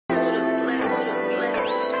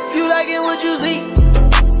what you see.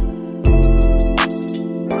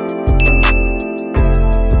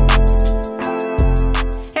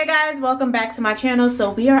 Hey guys, welcome back to my channel.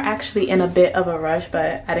 So we are actually in a bit of a rush,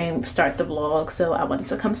 but I didn't start the vlog, so I wanted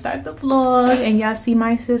to come start the vlog. And y'all see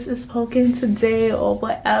my sis is poking today or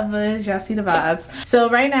whatever. Y'all see the vibes. So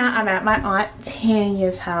right now I'm at my aunt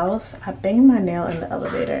Tanya's house. I banged my nail in the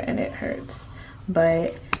elevator and it hurts.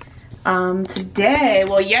 But today,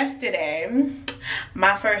 well yesterday,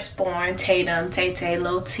 my firstborn Tatum, Tay-Tay,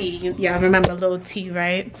 Lil T, y'all remember Lil T,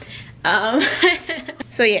 right?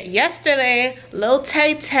 So yeah, yesterday Lil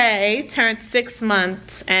Tay-Tay turned 6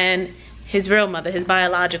 months, and his real mother, his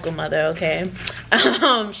biological mother, okay,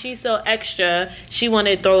 she's so extra, she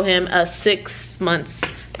wanted to throw him a 6 months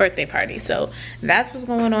birthday party. So that's what's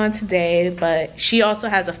going on today. But she also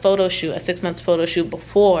has a photo shoot, a 6 months photo shoot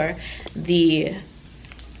before the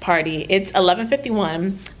party. It's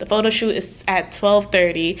 11:51. The photo shoot is at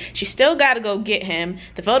 12:30. She still got to go get him.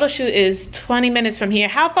 The photo shoot is 20 minutes from here.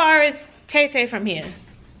 How far is Tay-Tay from here?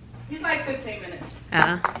 He's like 15 minutes.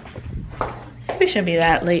 We shouldn't be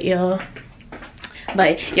that late, y'all.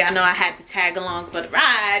 But y'all know I had to tag along for the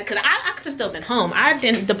ride because I could have still been home.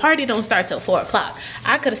 The party don't start till 4 o'clock.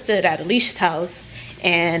 I could have stood at Alicia's house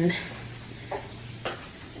and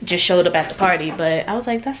just showed up at the party, but I was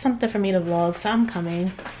like, that's something for me to vlog, so I'm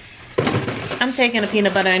coming. I'm taking a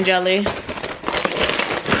peanut butter and jelly.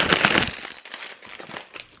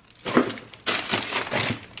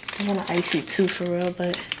 I want an icy too for real,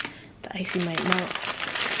 but the icy might melt.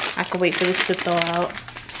 I could wait for this to thaw out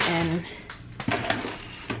and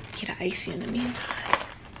get an icy in the meantime.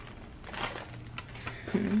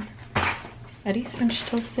 Are these French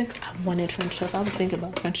toast sticks? I wanted French toast. I was thinking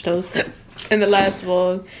about French toast in the last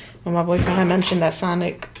vlog when my boyfriend had mentioned that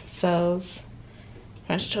Sonic sells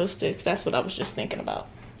French toast sticks. That's what I was just thinking about.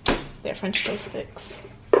 They're French toast sticks.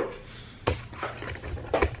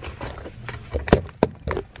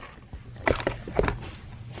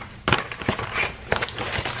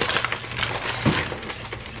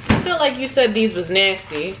 I feel like you said these was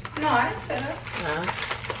nasty. No, I didn't say that. No.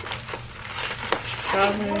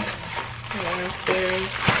 Strawberry. Raspberry,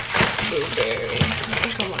 blueberry. I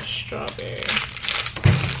think I want strawberry.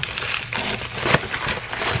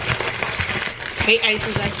 I hate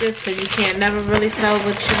ices like this because you can't never really tell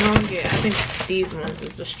what you're gonna get. I think these ones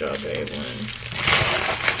is the strawberry one.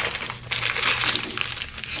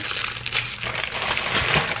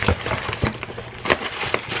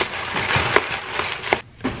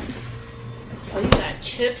 Oh, you got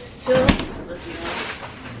chips too? Let's see.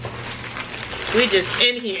 We just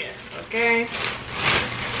in here. Okay.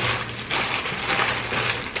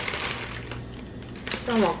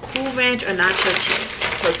 So I want Cool Ranch or nacho cheese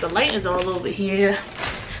because the light is all over here.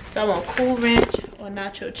 So I want Cool Ranch or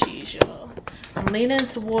nacho cheese, y'all. I'm leaning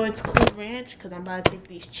towards Cool Ranch because I'm about to take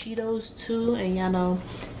these Cheetos too, and y'all know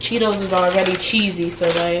Cheetos is already cheesy, so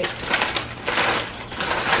like.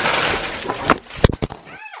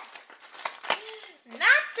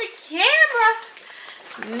 Not the camera.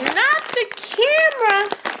 Not the camera.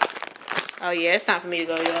 Oh yeah, it's time for me to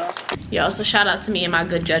go, y'all. Y'all, so shout out to me and my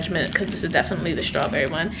good judgment because this is definitely the strawberry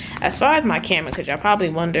one. As far as my camera, because y'all probably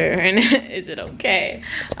wondering, is it okay?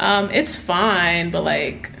 It's fine, but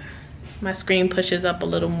like my screen pushes up a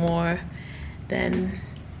little more than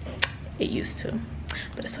it used to,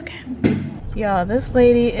 but it's okay. Y'all, this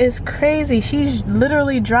lady is crazy. She's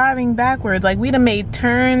literally driving backwards. Like we done made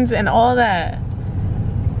turns and all that.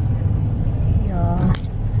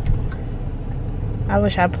 I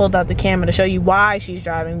wish I pulled out the camera to show you why she's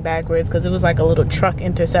driving backwards, because it was like a little truck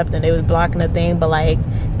intercepting. They was blocking the thing, but like,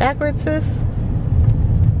 backwards, sis?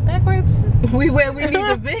 Backwards? We where we need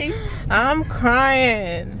to be. I'm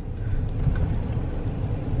crying.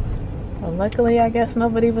 Well, luckily, I guess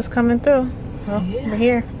nobody was coming through. Well, yeah. We're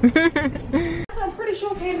here. I'm pretty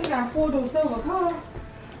sure Candace got a 4-door silver car.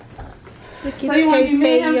 So you want to do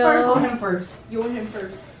me and him first or him first? You and him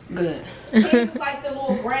first. Good. It's like the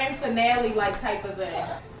little grand finale like type of thing.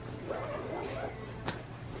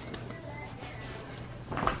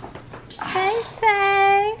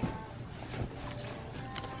 Tay-Tay.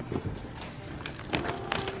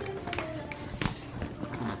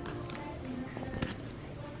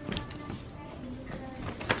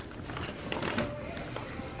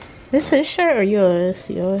 This his shirt or yours?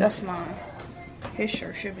 Yours? That's mine. His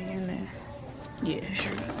shirt should be in there. Yeah, his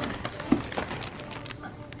shirt.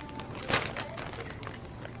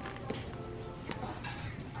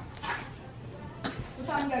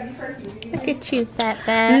 Look at you,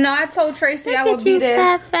 fat. No, I told Tracy I would be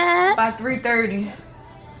there by 3:30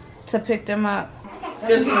 to pick them up.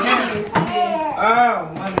 Just oh,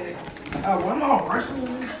 my bad. Oh, I'm all rushing.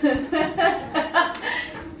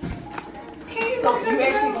 So you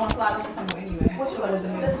actually gonna slide over somewhere anyway. Which one is it?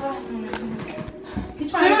 This one? He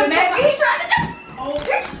trying to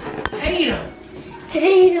Okay. Tatum.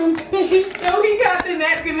 Tatum. Yo, he got the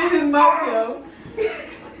napkin in his mouth, yo.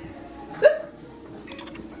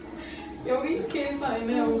 Yo, these kids something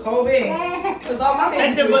else. Kobe. Cause all my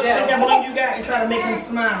Take baby do is that yell. balloon you got and try to make him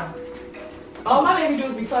smile. All my baby do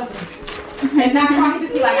is be fussing. And now probably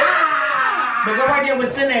just be like, ah! But go right there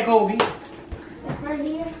with send that Kobe. Right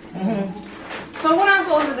here? Mm-hmm. So what I'm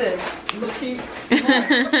supposed to do? Look cute.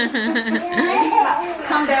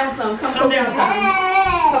 Come down some. Come down some.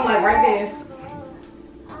 Come like right there.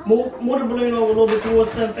 Move the balloon over a little bit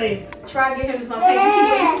towards the face. Try to get him to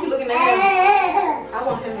smile. Keep looking at him. I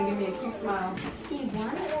want him to give me a cute smile. He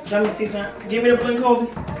want it? Let me see something. Give me the balloon, Kobe.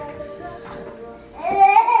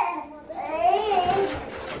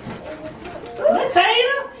 What,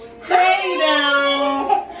 Tatum? Tatum.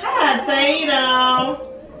 Hi, Tatum.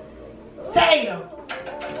 Tatum.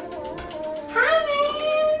 Hi,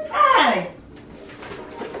 man. Hi.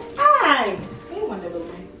 Hi. He want that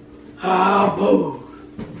balloon. Ah, boo.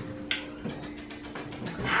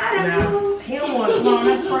 Now, he don't want to small.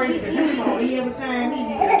 That's crazy. He's small. He every time he do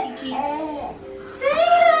that kiki.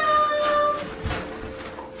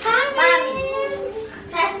 Hi, man.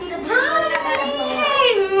 Pass me the balloon.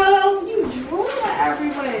 Hey, Mom. You drooling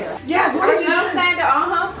everywhere. Yes, What where you you understand that?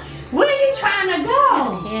 Where are you trying to go?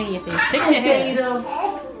 Hair in your face. Fix Fix your hair.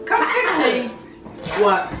 Come fix it.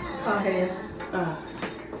 What? Come here.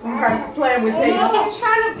 I'm playing with Tatum. I'm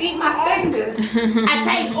trying to beat my fingers. I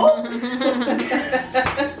take. Oh,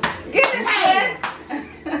 Get this head.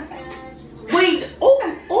 wait. Oh.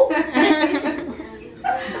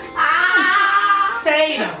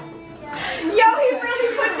 Tatum. Yo, he really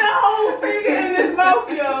put the whole finger in his mouth,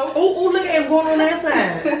 yo. Oh, look at him going on that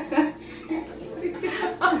side.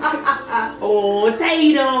 Oh,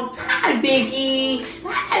 Tatum. Hi, Diggy.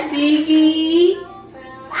 Hi, Diggy.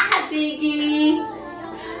 Hi, Diggy.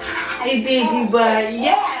 Hi, Diggy, but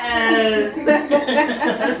yes.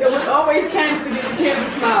 It was always Candace to get the kid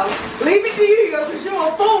to smile. Leave it to you, yo, because you're a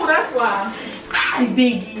fool, that's why. Hi,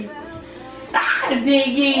 Diggy. Hi,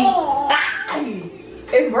 Diggy. Hi.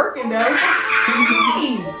 It's working, though. Hi,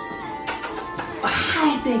 Diggy.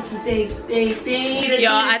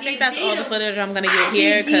 Y'all, I think that's all the footage I'm gonna get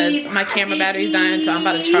here because my camera battery's dying, so I'm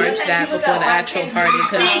about to charge that before the actual party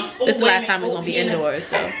because this is the last time we're gonna be indoors.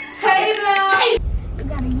 So. Taylor! You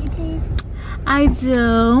got a YouTube? I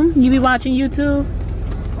do. You be watching YouTube?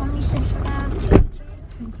 Want me to subscribe to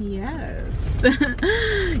Yes.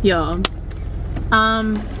 Yo.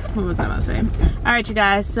 What was I about to say? All right, you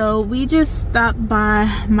guys, so we just stopped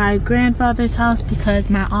by my grandfather's house because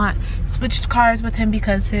my aunt switched cars with him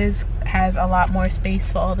because his has a lot more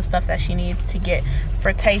space for all the stuff that she needs to get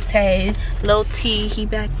for Tay Tay. Lil T, he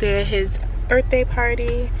back there, his birthday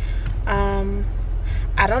party.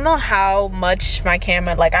 I don't know how much my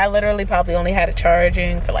camera, like I literally probably only had it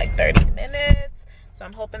charging for like 30 minutes. So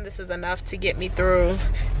I'm hoping this is enough to get me through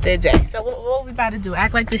the day. So what we about to do?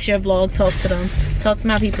 Act like this your vlog. Talk to them. Talk to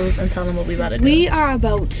my peoples and tell them what we about to do. We are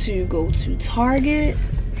about to go to Target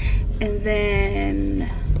and then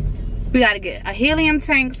we gotta get a helium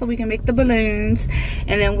tank so we can make the balloons,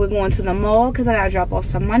 and then we're going to the mall because I gotta drop off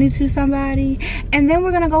some money to somebody, and then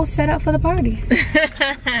we're gonna go set up for the party.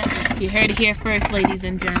 You heard it here first, ladies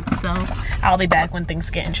and gents, so I'll be back when things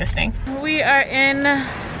get interesting. We are in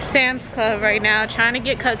Sam's Club right now trying to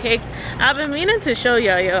get cupcakes. I've been meaning to show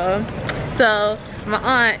y'all. So my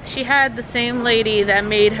aunt, she had the same lady that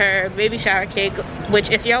made her baby shower cake, which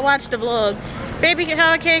if y'all watch the vlog, baby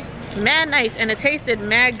shower cake, mad nice, and it tasted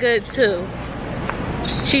mad good too.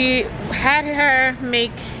 She had her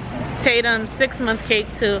make Tatum's 6-month cake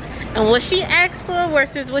too, and what she asked for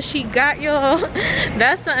versus what she got, y'all,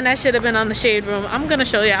 that's something that should have been on the shade room. I'm gonna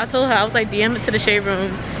show you. I told her, I was like, DM it to the shade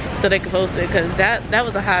room so they could post it, because that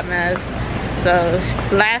was a hot mess. So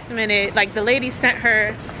last minute, like the lady sent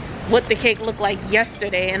her what the cake looked like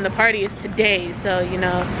yesterday and the party is today, so you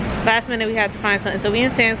know, last minute we had to find something. So we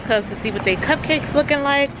in Sam's Club to see what they cupcakes looking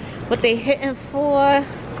like, what they hitting for.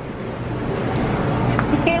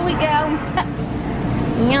 Here we go.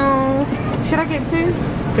 Yo. Should I get 2?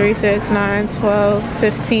 3, 6, 9, 12,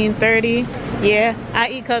 15, 30. Yeah, I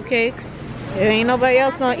eat cupcakes. If ain't nobody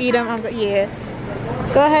else gonna eat them, yeah.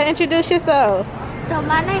 Go ahead, introduce yourself. So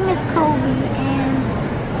my name is Kobe and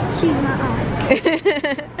she's my aunt.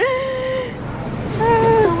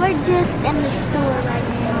 So we're just in the store right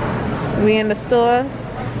now. We in the store.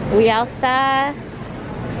 We outside.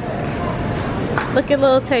 Look at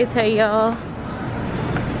little Tay Tay, y'all.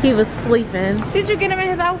 He was sleeping. Did you get him in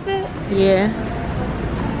his outfit? Yeah.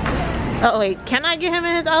 Oh wait, can I get him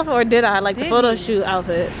in his outfit or did I? Like the photo shoot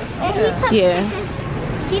outfit. And he took pictures.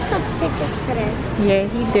 He took pictures today. Yeah,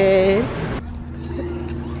 he did.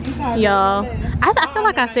 Y'all, I feel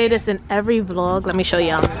like I say this in every vlog. Let me show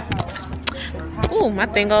y'all. Ooh, my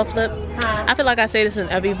thing all flipped. I feel like I say this in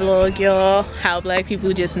every vlog, y'all. How black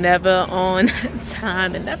people just never on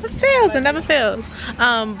time. It never fails. It never fails.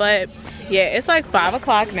 But yeah, it's like 5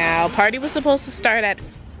 o'clock now. Party was supposed to start at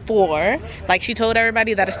 4. Like she told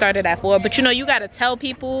everybody that it started at 4. But you know, you gotta tell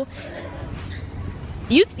people.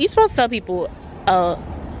 You supposed to tell people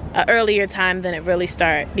an earlier time than it really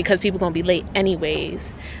start, because people gonna be late anyways.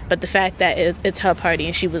 But the fact that it's her party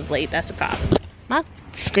and she was late, that's a problem. My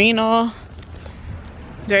screen all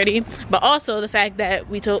dirty. But also the fact that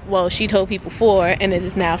she told people 4 and it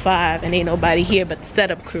is now 5 and ain't nobody here but the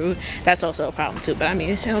setup crew. That's also a problem too, but I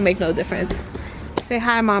mean, it don't make no difference. Say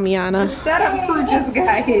hi, Mamiana. The setup crew just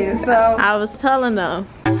got here, so I was telling them.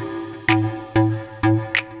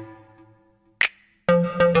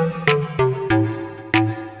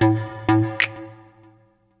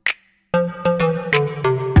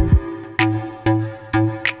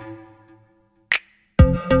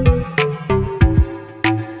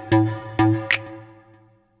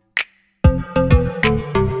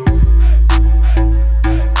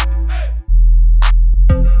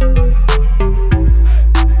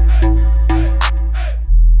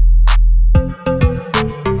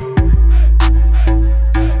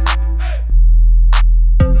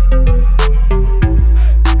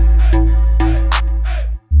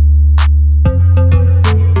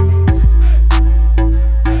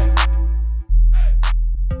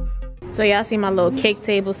 So y'all see my little cake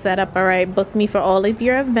table set up. All right, book me for all of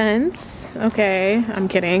your events. Okay, I'm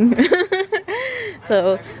kidding.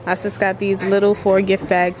 So I just got these little 4 gift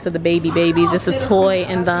bags for the babies. It's a toy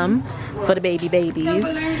in them for the babies.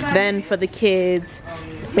 Then for the kids,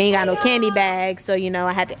 we ain't got no candy bags, so you know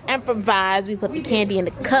I had to improvise. We put the candy in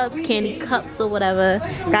the cups, candy cups or whatever.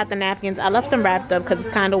 Got the napkins. I left them wrapped up because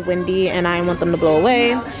it's kind of windy and I didn't want them to blow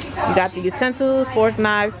away. We got the utensils, fork,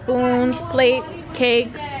 knives, spoons, plates,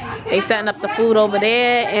 cakes. They setting up the food over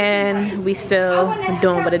there and we still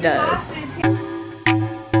doing what it does.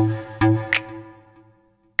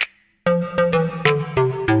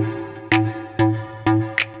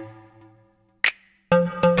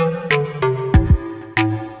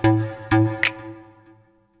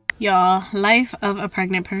 Y'all, life of a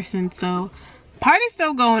pregnant person. So party's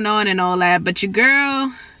still going on and all that, but your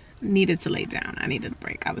girl needed to lay down. I needed a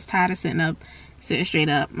break. I was tired of sitting straight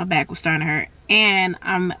up. My back was starting to hurt and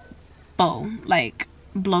I'm full, like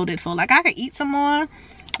bloated full. Like I could eat some more,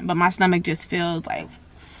 but my stomach just feels like,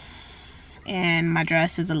 and my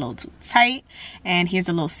dress is a little too tight. And here's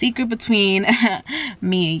a little secret between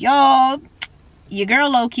me and y'all. Your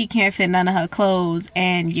girl low-key can't fit none of her clothes,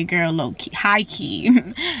 and your girl low-key, high-key,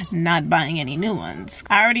 not buying any new ones.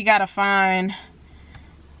 I already gotta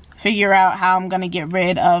figure out how I'm gonna get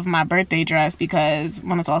rid of my birthday dress, because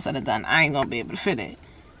when it's all said and done, I ain't gonna be able to fit it.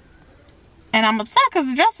 And I'm upset because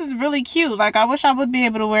the dress is really cute. Like, I wish I would be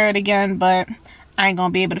able to wear it again, but I ain't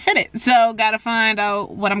gonna be able to fit it. So, gotta find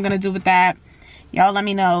out what I'm gonna do with that. Y'all let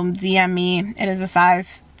me know. DM me. It is a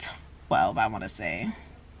size 12, I want to say.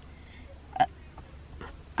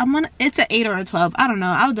 It's an 8 or a 12. I don't know.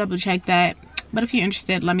 I'll double check that. But if you're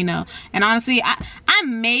interested, let me know. And honestly, I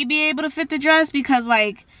may be able to fit the dress because,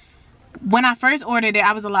 like, when I first ordered it,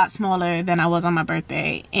 I was a lot smaller than I was on my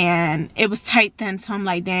birthday. And it was tight then. So I'm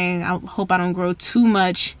like, dang, I hope I don't grow too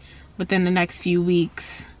much within the next few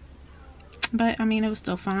weeks. But, I mean, it was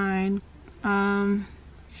still fine.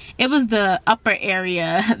 It was the upper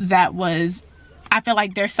area that was... I feel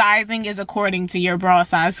like their sizing is according to your bra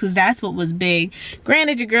size, because that's what was big.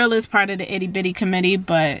 Granted, your girl is part of the itty bitty committee,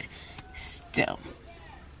 but still.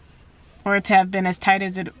 For it to have been as tight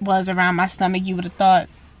as it was around my stomach, you would have thought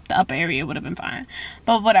the upper area would have been fine.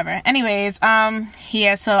 But whatever. Anyways,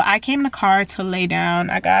 yeah, so I came in the car to lay down.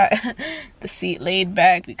 I got the seat laid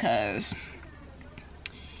back because,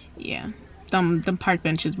 yeah, them park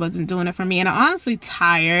benches wasn't doing it for me. And I'm honestly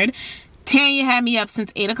tired. Tanya had me up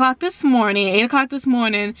since 8 o'clock this morning. 8 o'clock this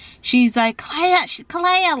morning, she's like,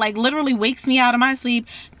 Khalayha, like literally wakes me out of my sleep.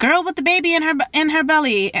 Girl with the baby in her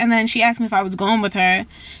belly. And then she asked me if I was going with her,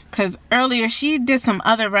 because earlier she did some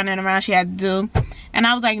other running around she had to do. And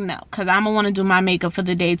I was like, no, because I'm going to want to do my makeup for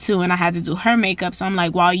the day too. And I had to do her makeup. So I'm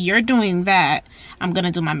like, while you're doing that, I'm going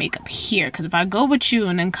to do my makeup here. Because if I go with you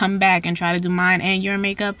and then come back and try to do mine and your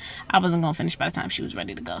makeup, I wasn't going to finish by the time she was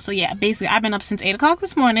ready to go. So yeah, basically I've been up since 8 o'clock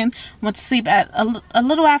this morning. Went to sleep at a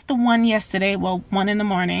little after 1 yesterday. Well, 1 in the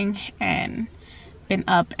morning. And been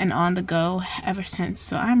up and on the go ever since,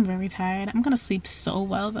 so I'm very tired. I'm gonna sleep so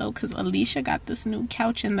well though, because Alicia got this new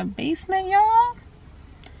couch in the basement,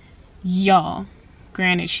 y'all.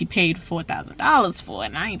 Granted, she paid $4,000 for it,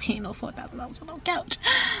 and I ain't paying no $4,000 for no couch,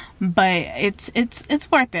 but it's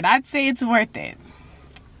worth it. I'd say it's worth it.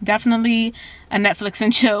 Definitely a Netflix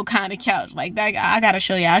and chill kind of couch. Like that, I gotta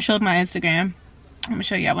show you. I showed my Instagram. I'm gonna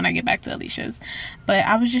show y'all when I get back to Alicia's. But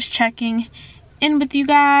I was just checking in with you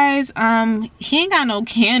guys. He ain't got no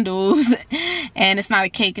candles, and it's not a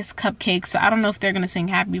cake, it's a cupcake, so I don't know if they're gonna sing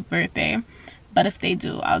happy birthday, but if they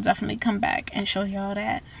do, I'll definitely come back and show y'all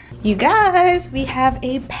that. You guys, we have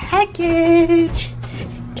a package.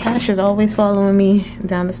 Cash is always following me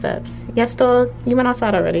down the steps. Yes, dog, you went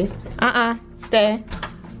outside already. Stay.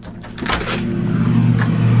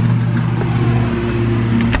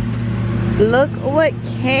 Look what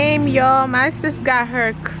came, y'all. My sis got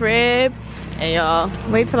her crib. And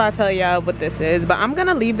y'all, wait till I tell y'all what this is. But I'm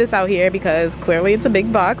gonna leave this out here because clearly it's a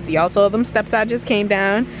big box. Y'all saw them steps I just came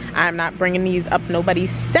down. I'm not bringing these up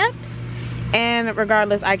nobody's steps. And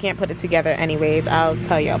regardless, I can't put it together anyways. I'll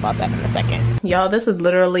tell y'all about that in a second. Y'all, this is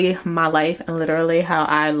literally my life and literally how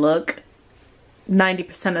I look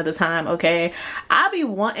 90% of the time, okay? I be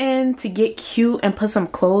wanting to get cute and put some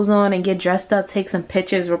clothes on and get dressed up, take some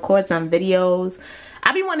pictures, record some videos.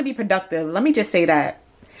 I be wanting to be productive. Let me just say that.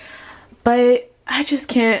 But I just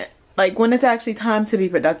can't, like, when it's actually time to be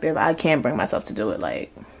productive, I can't bring myself to do it.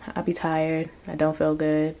 Like, I be tired, I don't feel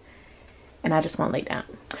good, and I just want to lay down.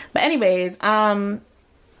 But anyways,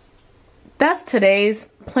 that's today's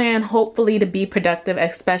plan, hopefully to be productive,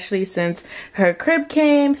 especially since her crib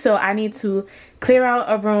came. So I need to clear out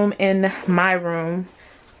a room in my room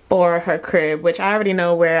for her crib, which I already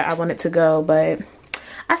know where I want it to go, but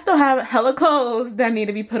I still have hella clothes that need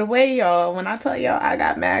to be put away, y'all. When I tell y'all I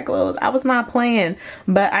got mad clothes, I was not playing.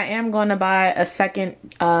 But I am going to buy a second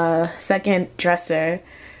dresser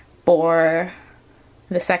for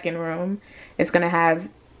the second room. It's going to have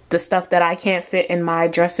the stuff that I can't fit in my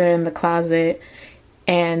dresser in the closet,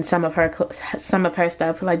 and some of her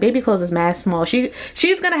stuff. Like, baby clothes is mad small. She's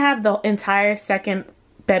going to have the entire second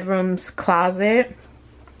bedroom's closet,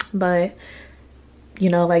 but you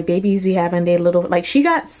know, like, babies be having their little, like, she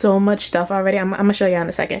got so much stuff already. I'm gonna show you in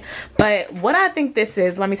a second. But what I think this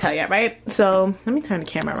is, let me tell you, right? So let me turn the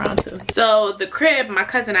camera around too. So the crib, my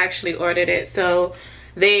cousin actually ordered it. So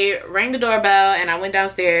they rang the doorbell and I went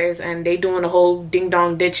downstairs, and they doing the whole ding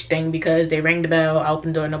dong ditch thing because they rang the bell, I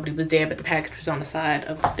opened the door, nobody was there, but the package was on the side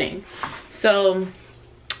of the thing. So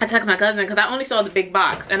I text my cousin because I only saw the big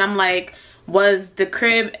box, and I'm like, was the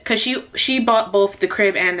crib, because she bought both the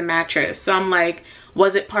crib and the mattress. So I'm like,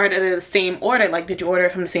 was it part of the same order? Like, did you order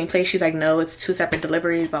it from the same place? She's like, no, it's 2 separate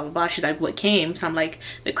deliveries, blah, blah, blah. She's like, what came? So I'm like,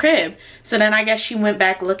 the crib. So then I guess she went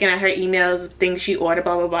back looking at her emails of things she ordered,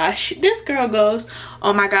 blah, blah, blah. This girl goes,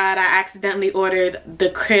 oh my God, I accidentally ordered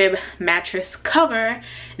the crib mattress cover,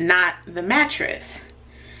 not the mattress.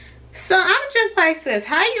 So I'm just like, sis,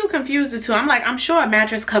 how you confuse the two? I'm like, I'm sure a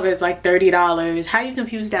mattress cover is like $30. How you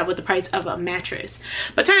confuse that with the price of a mattress?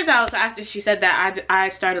 But turns out, so after she said that, I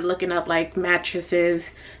started looking up like mattresses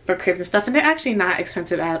for cribs and stuff, and they're actually not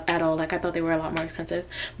expensive at all. Like, I thought they were a lot more expensive.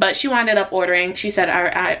 But she wound up ordering, she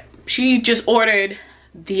said she just ordered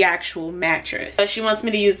the actual mattress. But she wants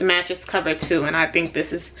me to use the mattress cover too, and I think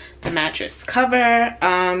this is the mattress cover.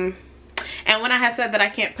 And when I had said that I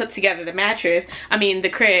can't put together the mattress, I mean the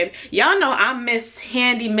crib, y'all know I'm Miss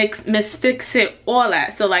Handy, Miss Fix It, all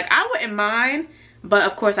that. So like, I wouldn't mind, but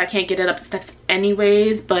of course I can't get it up the steps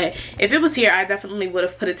anyways. But if it was here, I definitely would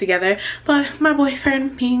have put it together. But my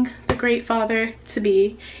boyfriend, being the great father to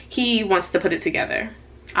be, he wants to put it together.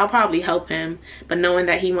 I'll probably help him, but knowing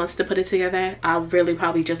that he wants to put it together, I'll really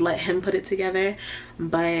probably just let him put it together.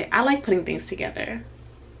 But I like putting things together.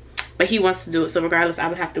 But he wants to do it, so regardless, I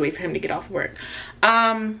would have to wait for him to get off work.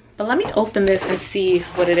 But let me open this and see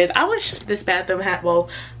what it is. I wish this bathroom had, well,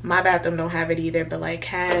 my bathroom don't have it either, but like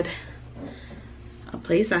had a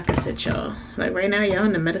place I could sit, y'all. Like right now, y'all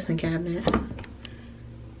in the medicine cabinet.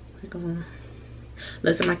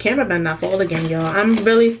 Listen, my camera better not fall again, y'all. I'm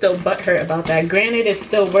really still butthurt about that. Granted, it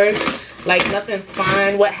still works. Like, nothing's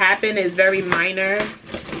fine. What happened is very minor,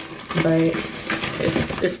 but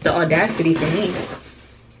it's the audacity for me.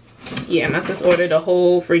 Yeah, my sis ordered a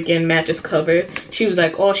whole freaking mattress cover. She was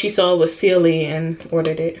like, all she saw was Sealy and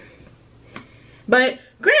ordered it. But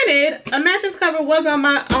granted, a mattress cover was on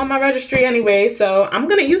my registry anyway, so I'm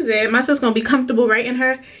gonna use it. My sis gonna be comfortable right in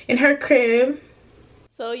her crib.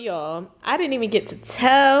 So y'all, I didn't even get to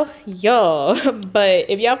tell y'all, but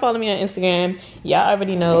if y'all follow me on Instagram, y'all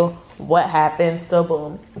already know what happened. So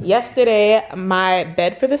boom, yesterday my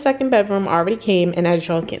bed for the second bedroom already came, and as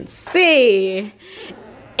y'all can see,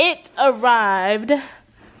 it arrived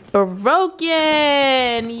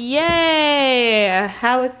broken. Yay,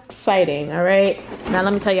 how exciting. All right, now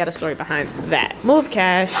let me tell y'all the story behind that. Move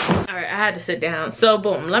cash. All right, I had to sit down. So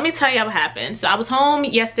boom, let me tell y'all what happened. So I was home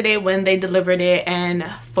yesterday when they delivered it, and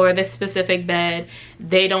for this specific bed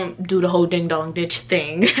they don't do the whole ding dong ditch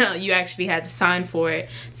thing. You actually had to sign for it.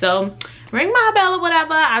 So ring my bell or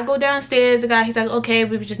whatever, I go downstairs, the guy, he's like, okay,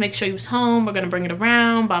 we would just make sure he was home, we're gonna bring it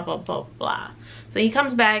around, blah blah blah blah. So he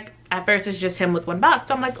comes back. At first it's just him with one box.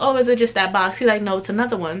 So I'm like, oh, is it just that box? He's like, no, it's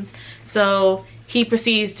another one. So he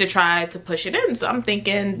proceeds to try to push it in. So I'm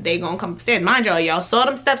thinking they gonna come upstairs. Mind y'all saw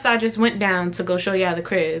them steps I just went down to go show y'all the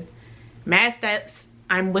crib. Mad steps,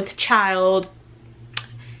 I'm with child.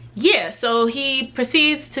 Yeah, so he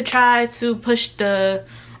proceeds to try to push the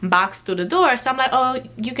box through the door. So I'm like, oh,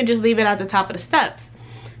 you can just leave it at the top of the steps.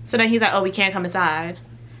 So then he's like, oh, we can't come inside.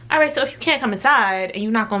 All right, so if you can't come inside and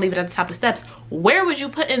you're not gonna leave it at the top of the steps, where would you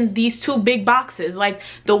put in these two big boxes? Like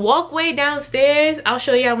the walkway downstairs, I'll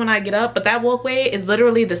show y'all when I get up, but that walkway is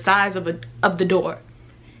literally the size of the door.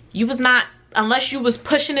 You was not, unless you was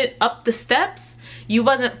pushing it up the steps, you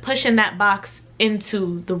wasn't pushing that box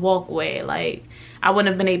into the walkway. Like I wouldn't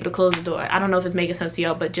have been able to close the door. I don't know if it's making sense to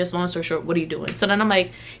y'all, but just long story short, what are you doing? So then I'm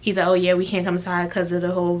like, he's like, oh yeah, we can't come inside because of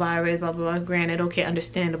the whole virus, blah, blah, blah. Granted, okay,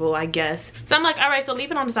 understandable, I guess. So I'm like, all right, so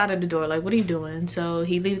leave it on the side of the door. Like, what are you doing? So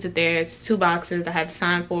he leaves it there. It's 2 boxes. I had to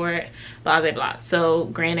sign for it, blah, blah, blah. So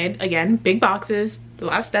granted, again, big boxes, a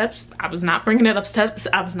lot of steps. I was not bringing it up steps.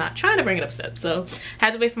 I was not trying to bring it up steps. So I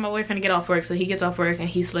had to wait for my boyfriend to get off work. So he gets off work and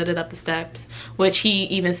he slid it up the steps, which he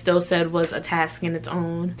even still said was a task in its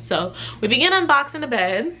own. So we began unboxing the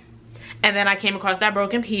bed, and then I came across that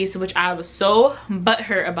broken piece, which I was so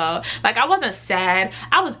butthurt about. Like, I wasn't sad,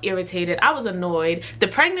 I was irritated, I was annoyed. The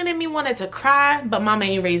pregnant in me wanted to cry, but mama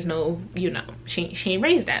ain't raised no, you know, she ain't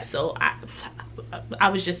raised that. So I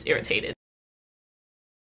was just irritated.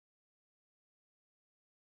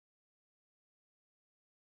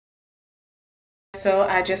 So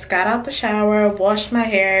I just got out the shower, washed my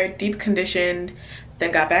hair, deep conditioned,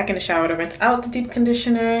 then got back in the shower to rinse out the deep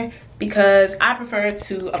conditioner because I prefer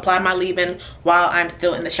to apply my leave-in while I'm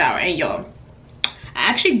still in the shower. And y'all, I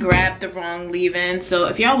actually grabbed the wrong leave-in. So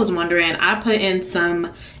if y'all was wondering, I put in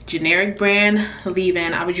some generic brand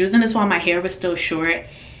leave-in. I was using this while my hair was still short.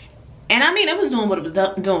 And I mean, it was doing what it was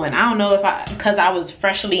doing. I don't know if because I was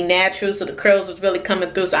freshly natural, so the curls was really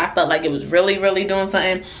coming through, so I felt like it was really doing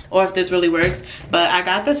something, or if this really works. But I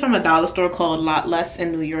got this from a dollar store called Lot Less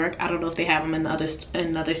in New York. I don't know if they have them in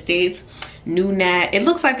other states. New Nat. It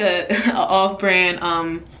looks like a off-brand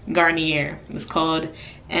Garnier. It's called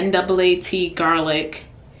NAAT Garlic.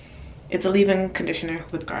 It's a leave-in conditioner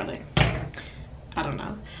with garlic. I don't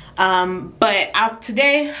know. But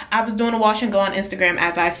today I was doing a wash and go on Instagram,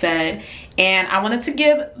 as I said, and I wanted to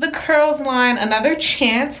give the curls line another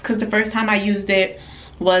chance because the first time I used it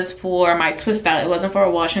was for my twist out. It wasn't for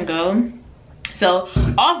a wash and go. So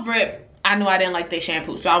off rip, I knew I didn't like their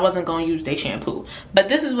shampoo, so I wasn't going to use their shampoo. But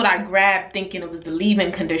this is what I grabbed thinking it was the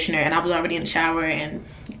leave-in conditioner, and I was already in the shower, and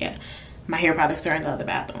yeah, my hair products are in the other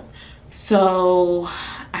bathroom. So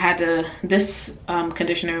I had to, this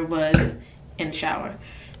conditioner was in the shower.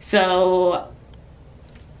 So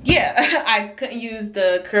yeah, I couldn't use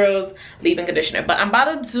the curls leave-in conditioner, but I'm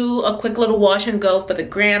about to do a quick little wash and go for the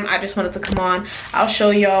gram. I just wanted to come on, I'll show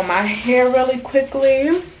y'all my hair really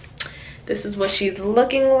quickly. This is what she's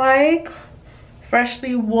looking like,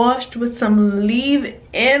 freshly washed with some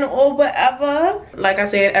leave-in or whatever. Like I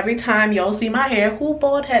said, every time y'all see my hair, who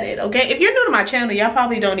bald-headed? Okay, if you're new to my channel, y'all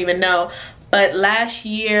probably don't even know, but last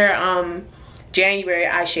year January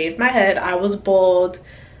I shaved my head. I was bald,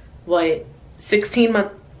 what, 18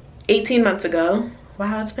 months ago.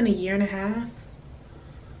 Wow, it's been a year and a half.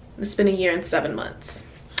 It's been a year and 7 months.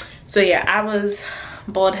 So yeah, I was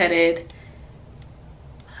bald-headed,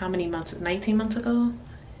 how many months? 19 months ago?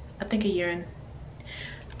 I think a year and,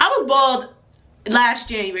 I was bald last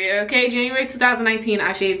January, okay? January 2019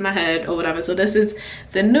 I shaved my head or whatever. So this is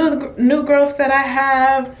the new growth that I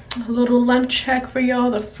have. A little length check for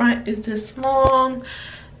y'all. The front is this long,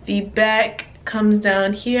 the back comes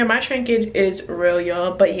down here. My shrinkage is real,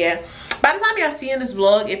 y'all, but yeah, by the time y'all see in this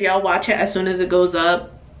vlog, if y'all watch it as soon as it goes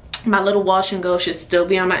up, my little wash and go should still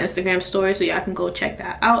be on my Instagram story, so y'all can go check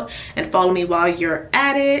that out and follow me while you're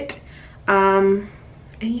at it. And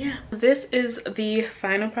yeah, this is the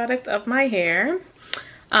final product of my hair.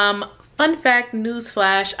 Fun Fun fact,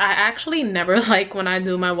 newsflash, I actually never like when I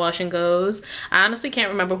do my wash and goes. I honestly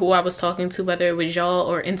can't remember who I was talking to, whether it was y'all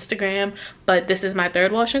or Instagram, but this is my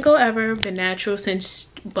 3rd wash and go ever. Been natural since,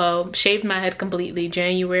 well, shaved my head completely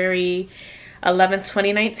January 11th,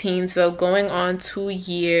 2019, so going on 2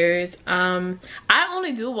 years. I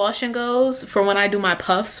only do wash and goes for when I do my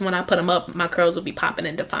puffs. When I put them up, my curls will be popping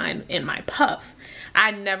and defined in my puff.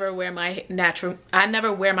 I never wear my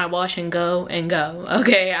wash and go,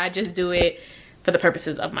 okay? I just do it for the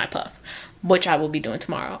purposes of my puff, which I will be doing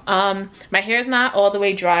tomorrow. My hair is not all the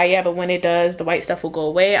way dry yet, but when it does, the white stuff will go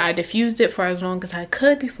away. I diffused it for as long as I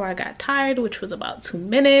could before I got tired, which was about 2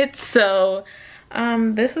 minutes. So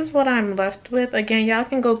this is what I'm left with. Again, y'all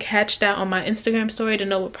can go catch that on my Instagram story to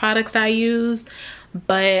know what products I use.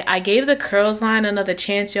 But I gave the curls line another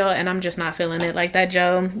chance, y'all, and I'm just not feeling it. Like, that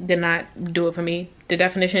gel did not do it for me. The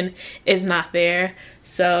definition is not there,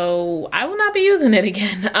 so I will not be using it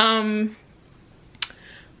again.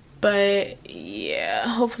 But yeah,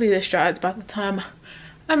 hopefully this dries by the time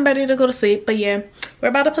I'm ready to go to sleep. But yeah, we're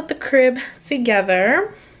about to put the crib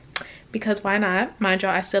together, because why not? Mind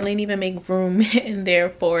y'all, I still ain't even make room in there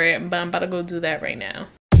for it, but I'm about to go do that right now.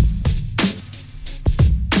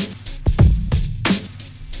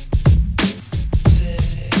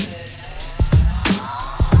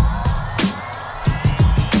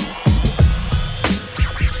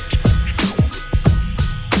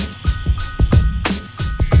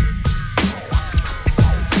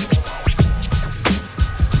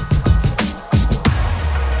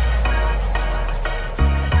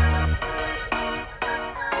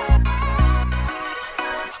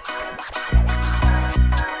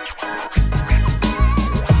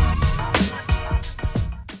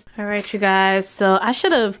 Alright, you guys, so I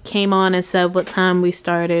should have came on and said what time we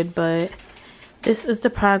started, but this is the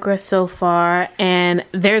progress so far, and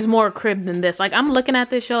there's more crib than this. Like, I'm looking at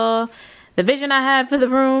this, y'all. The vision I had for the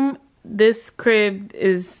room, this crib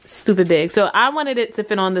is stupid big. So I wanted it to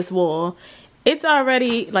fit on this wall. It's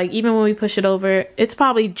already, like, even when we push it over, it's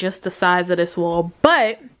probably just the size of this wall,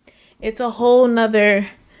 but it's a whole nother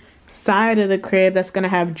side of the crib that's gonna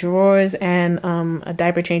have drawers and a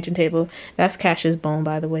diaper changing table. That's Cash's bone,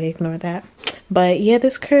 by the way, ignore that. But yeah,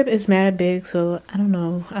 this crib is mad big, so I don't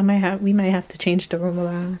know, we might have to change the room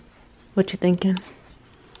around. What you thinking?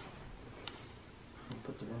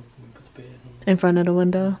 Put the bed in front of the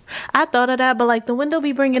window. I thought of that, but like the window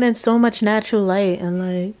be bringing in so much natural light, and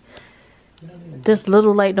like this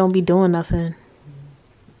little light don't be doing nothing.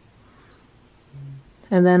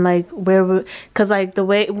 And then like cause like the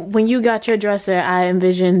way when you got your dresser, I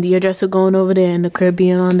envisioned your dresser going over there and the crib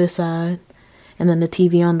being on this side, and then the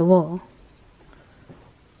TV on the wall.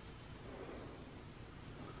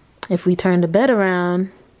 If we turn the bed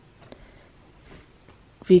around,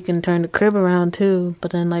 we can turn the crib around too.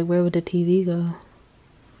 But then like where would the TV go?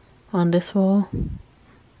 On this wall?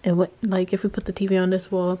 It would, like, if we put the TV on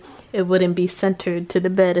this wall, it wouldn't be centered to the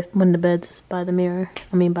bed when the bed's by the mirror.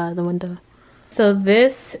 I mean by the window. So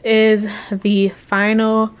this is the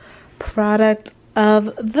final product of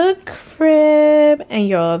the crib, and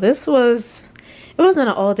y'all, it wasn't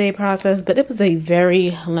an all-day process, but it was a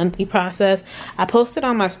very lengthy process. I posted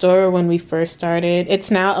on my story when we first started. It's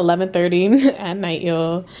now 11:30 at night,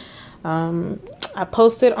 y'all. I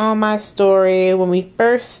posted on my story when we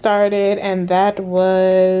first started, and that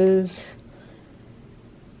was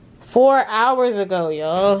 4 hours ago,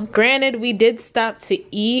 y'all. Granted, we did stop to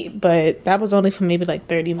eat, but that was only for maybe like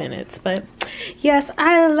 30 minutes. But yes,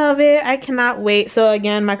 I love it. I cannot wait. So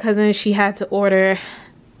again, my cousin, she had to order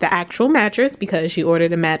the actual mattress because she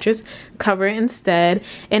ordered a mattress cover instead.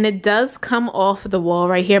 And it does come off the wall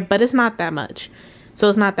right here, but it's not that much. So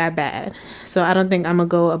it's not that bad. So I don't think I'm gonna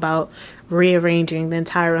go about rearranging the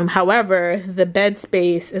entire room. However, the bed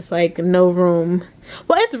space is like no room.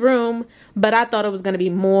 Well, it's room, but I thought it was gonna be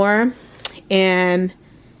more. And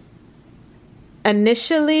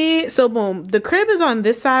initially, so boom, the crib is on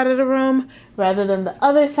this side of the room rather than the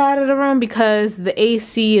other side of the room because the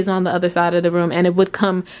AC is on the other side of the room, and it would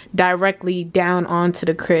come directly down onto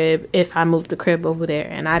the crib if I moved the crib over there.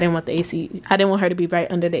 And I didn't want the AC, I didn't want her to be right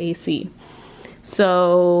under the AC.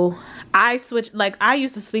 So I switched, like I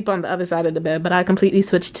used to sleep on the other side of the bed, but I completely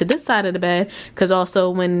switched to this side of the bed because also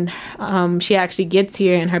when she actually gets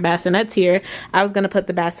here and her bassinet's here, I was going to put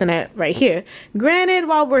the bassinet right here. Granted,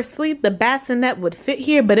 while we're asleep, the bassinet would fit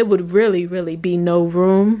here, but it would really, really be no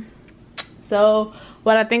room. So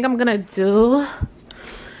what I think I'm going to do,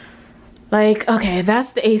 like, okay,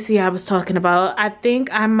 that's the AC I was talking about. I think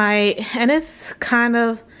I might, and it's kind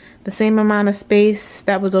of the same amount of space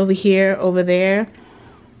that was over here, over there.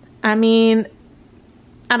 I mean,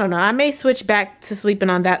 I don't know, I may switch back to sleeping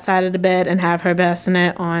on that side of the bed and have her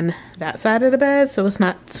bassinet on that side of the bed so it's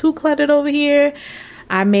not too cluttered over here.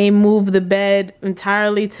 I may move the bed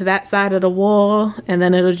entirely to that side of the wall and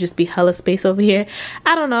then it'll just be hella space over here.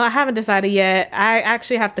 I don't know, I haven't decided yet. I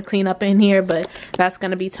actually have to clean up in here, but that's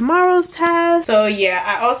gonna be tomorrow's task. So yeah,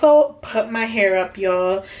 I also put my hair up,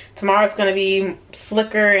 y'all. Tomorrow's gonna be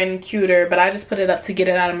slicker and cuter, but I just put it up to get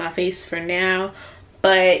it out of my face for now.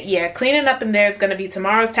 But yeah, cleaning up in there is gonna be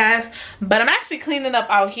tomorrow's task. But I'm actually cleaning up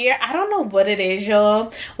out here. I don't know what it is,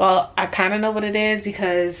 y'all. Well, I kind of know what it is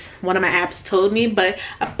because one of my apps told me. But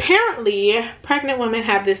apparently, pregnant women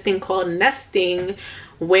have this thing called nesting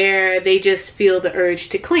where they just feel the urge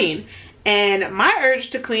to clean. And my urge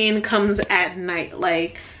to clean comes at night.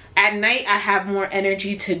 Like, at night, I have more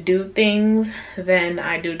energy to do things than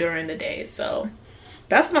I do during the day. So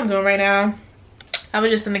that's what I'm doing right now. I was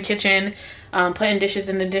just in the kitchen. Putting dishes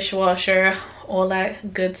in the dishwasher, all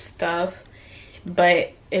that good stuff.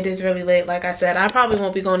 But it is really late, like I said. I probably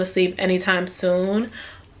won't be going to sleep anytime soon.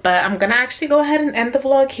 But I'm gonna actually go ahead and end the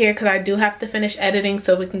vlog here because I do have to finish editing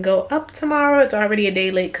so we can go up tomorrow. It's already a day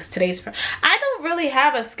late because today's Friday. I don't really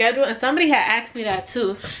have a schedule, and somebody had asked me that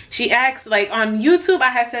too. She asked, like on YouTube, I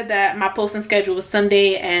had said that my posting schedule was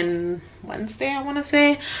Sunday and Wednesday, I want to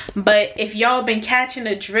say. But if y'all been catching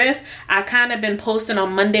the drift, I kind of been posting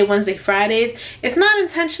on Monday, Wednesday, Fridays. It's not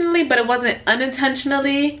intentionally, but it wasn't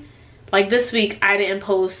unintentionally. Like this week I didn't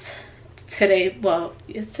post today. Well,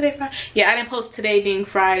 is today Friday? Yeah, I didn't post today being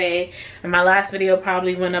Friday, and my last video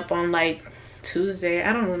probably went up on like Tuesday.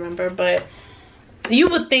 I don't remember, but you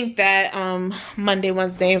would think that Monday,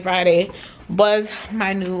 Wednesday, and Friday was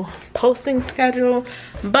my new posting schedule.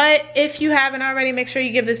 But if you haven't already, make sure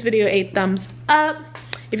you give this video a thumbs up.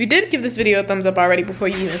 If you did give this video a thumbs up already before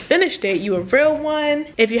you even finished it, you a real one.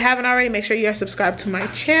 If you haven't already, make sure you are subscribed to my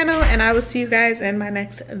channel, and I will see you guys in my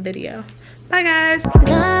next video. Bye guys.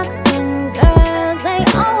 Dark skin girls, they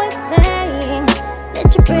always saying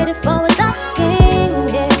that you're pretty for a dark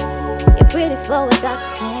skin. Yeah, you're pretty for a dark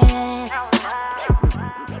skin.